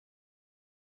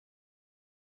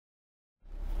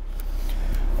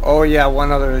Oh yeah,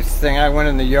 one other thing. I went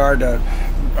in the yard to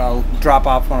drop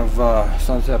off one of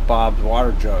Sunset Bob's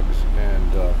water jugs,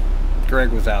 and Greg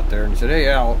was out there, and he said, "Hey,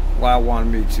 Al, Lyle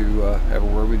wanted me to have a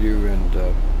word with you, and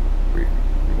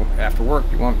after work,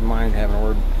 you won't mind having a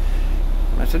word?"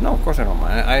 And I said, "No, of course I don't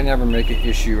mind. I never make an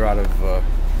issue out of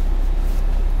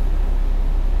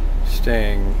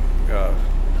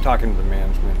talking to the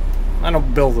management. I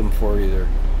don't bill them for it either.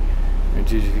 I mean,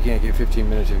 geez, if you can't get 15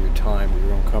 minutes of your time with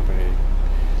your own company,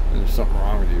 then there's something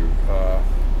wrong with you."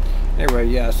 Anyway,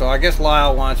 yeah, so I guess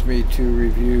Lyle wants me to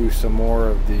review some more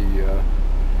of the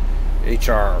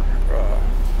HR,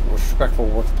 respectful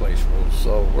workplace rules.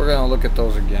 So we're going to look at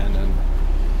those again.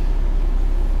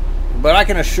 But I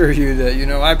can assure you that,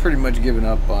 I've pretty much given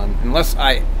up on, unless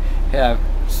I have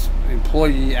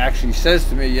employee actually says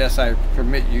to me, "Yes, I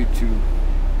permit you to,"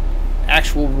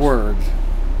 actual words.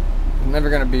 There's never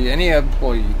going to be any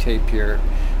employee tape here,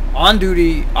 on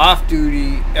duty, off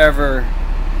duty, ever.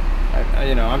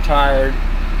 I'm tired,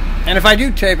 and if I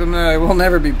do tape them, it will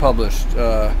never be published.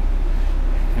 It'll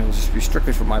just be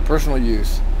strictly for my personal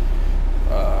use.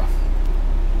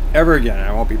 Ever again,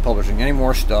 I won't be publishing any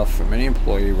more stuff from any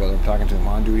employee, whether I'm talking to them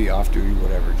on duty, off duty,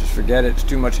 whatever. Just forget it. It's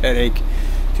too much headache.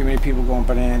 Too many people going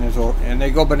bananas, and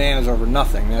they go bananas over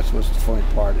nothing. That's what's the funny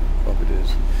part of it is.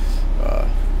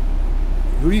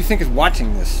 Who do you think is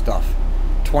watching this stuff?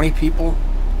 20 people?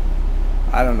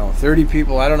 I don't know. 30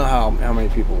 people? I don't know how many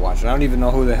people watch it. I don't even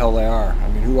know who the hell they are. I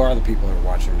mean, who are the people that are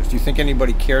watching this? Do you think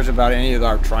anybody cares about any of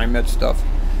our TriMet stuff?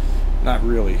 Not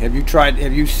really. Have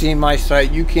you seen my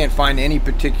site? You can't find any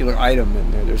particular item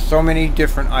in there. There's so many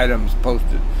different items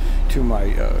posted to my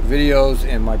videos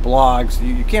and my blogs.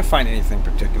 You can't find anything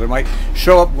particular. It might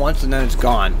show up once and then it's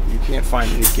gone. You can't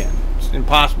find it again. It's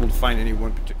impossible to find any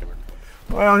one particular.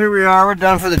 Well, here we are. We're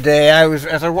done for the day. As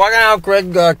I was walking out,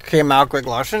 Greg came out, Greg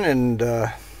Larson, and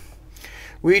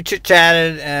we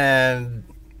chit-chatted, and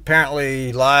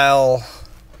apparently Lyle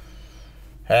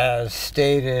has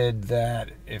stated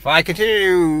that if I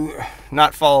continue to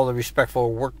not follow the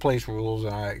respectful workplace rules,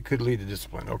 I could lead to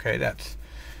discipline. Okay, that's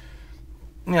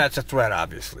a threat,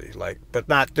 obviously. But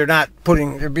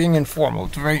they're being informal.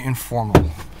 It's very informal.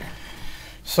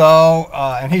 So,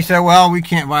 and he said, "Well, we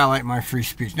can't violate my free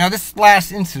speech." Now, this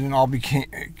last incident all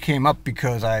came up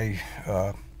because I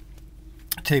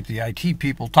taped the IT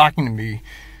people talking to me.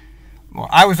 Well,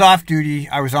 I was off duty.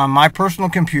 I was on my personal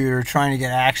computer trying to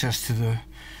get access to the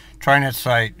TriNet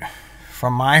site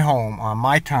from my home on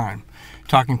my time,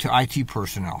 talking to IT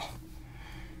personnel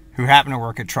who happen to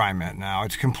work at TriMet. Now,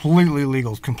 it's completely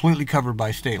legal. It's completely covered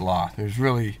by state law. There's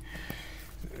really,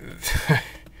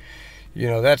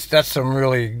 that's some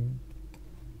really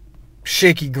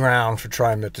shaky ground for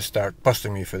TriMet to start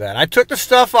busting me for that. I took the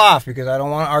stuff off because I don't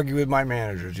want to argue with my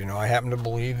managers. I happen to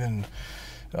believe in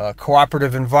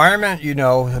cooperative environment.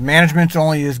 The management's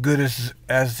only as good as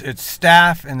its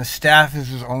staff, and the staff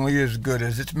is only as good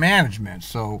as its management.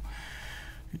 So,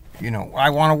 I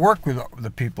want to work with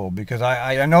the people because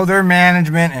I know they're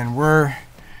management and we're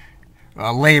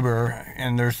labor,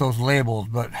 and there's those labels,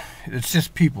 but it's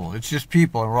just people. It's just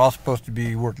people, and we're all supposed to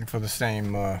be working for the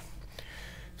same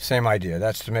idea.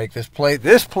 That's to make this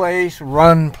place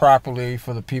run properly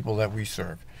for the people that we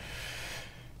serve.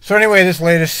 So anyway, this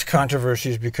latest controversy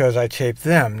is because I taped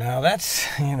them. Now that's,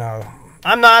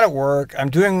 I'm not at work. I'm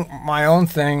doing my own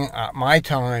thing at my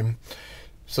time.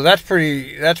 So that's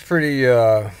pretty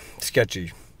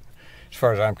sketchy as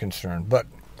far as I'm concerned. But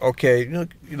okay,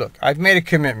 look, I've made a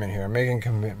commitment here. I'm making a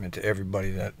commitment to everybody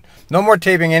that no more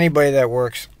taping anybody that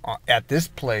works at this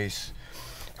place,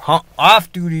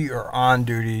 off duty or on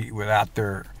duty, without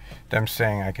them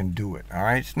saying I can do it. All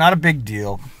right, it's not a big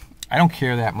deal. I don't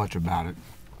care that much about it.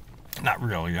 Not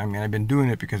really. I mean, I've been doing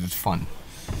it because it's fun.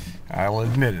 I will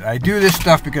admit it. I do this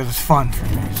stuff because it's fun for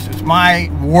me. It's my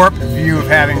warped view of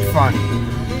having fun.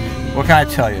 What can I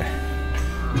tell you?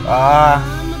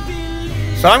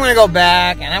 So I'm going to go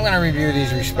back and I'm going to review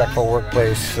these respectful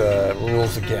workplace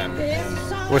rules again.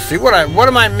 We'll see what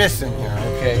am I missing here.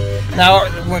 Okay. Now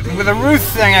with the Ruth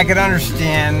thing, I could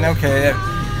understand. Okay,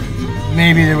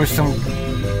 maybe there was some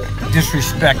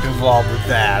disrespect involved with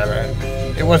that.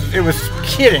 It was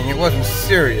kidding. It wasn't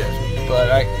serious.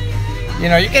 But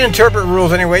you can interpret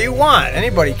rules any way you want.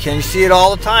 Anybody can. You see it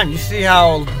all the time. You see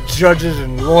how judges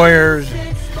and lawyers,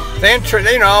 they interpret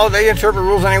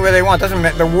rules any way they want. Doesn't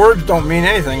matter. The words don't mean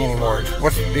anything anymore.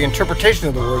 What's the interpretation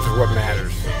of the words is what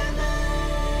matters.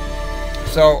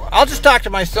 So I'll just talk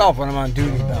to myself when I'm on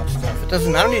duty about stuff. I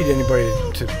don't need anybody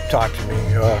to talk to me.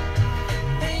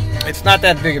 It's not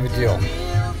that big of a deal.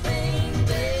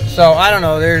 So I don't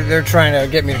know. They're trying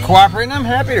to get me to cooperate, and I'm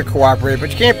happy to cooperate.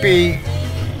 But you can't be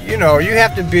you know, you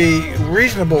have to be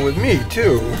reasonable with me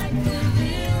too.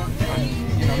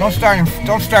 You know,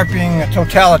 don't start being a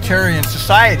totalitarian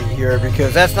society here,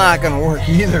 because that's not going to work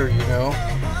either. You know,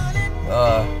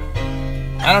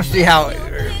 I don't see how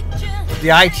the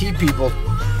IT people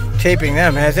taping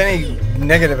them has any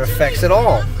negative effects at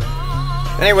all.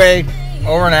 Anyway,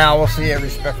 over now. We'll see you at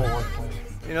Respectful Workplace.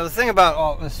 You know, the thing about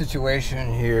all the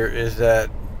situation here is that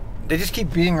they just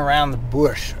keep beating around the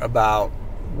bush about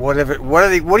what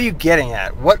are you getting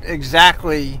at? What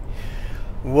exactly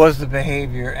was the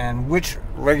behavior, and which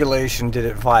regulation did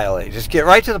it violate? Just get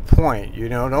right to the point. You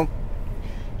know,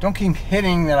 don't keep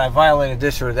hitting that I violated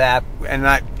this or that, and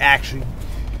not actually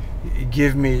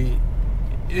give me.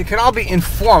 It can all be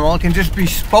informal. It can just be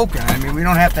spoken. I mean, we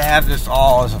don't have to have this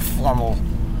all as a formal,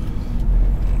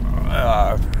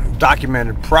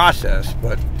 documented process.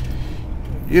 But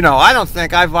you know, I don't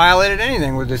think I violated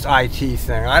anything with this IT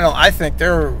thing. I think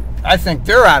they're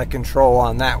out of control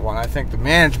on that one. I think the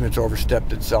management's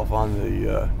overstepped itself on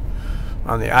the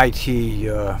IT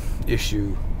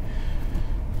issue.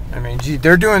 I mean, gee,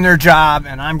 they're doing their job,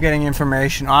 and I'm getting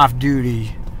information off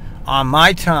duty on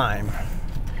my time.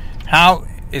 How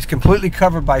it's completely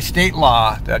covered by state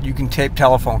law that you can tape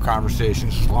telephone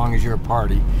conversations as long as you're a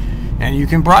party, and you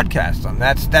can broadcast them.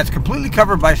 That's completely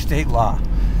covered by state law.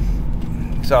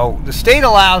 So the state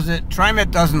allows it,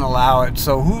 TriMet doesn't allow it.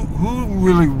 So who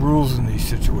really rules in these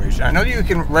situations? I know you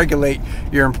can regulate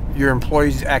your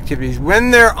employees' activities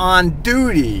when they're on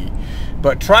duty,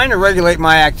 but trying to regulate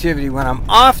my activity when I'm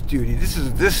off duty, this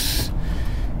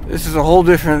is a whole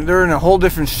different. They're in a whole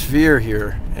different sphere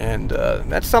here, and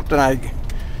that's something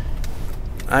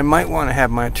I might want to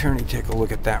have my attorney take a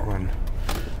look at that one,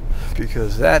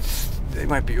 because they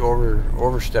might be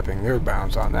overstepping their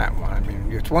bounds on that one. I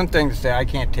mean, it's one thing to say I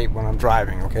can't tape when I'm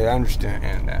driving, okay, I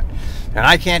understand that. And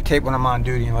I can't tape when I'm on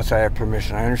duty unless I have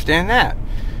permission, I understand that.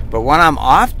 But when I'm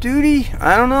off duty,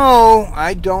 I don't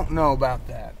know about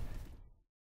that.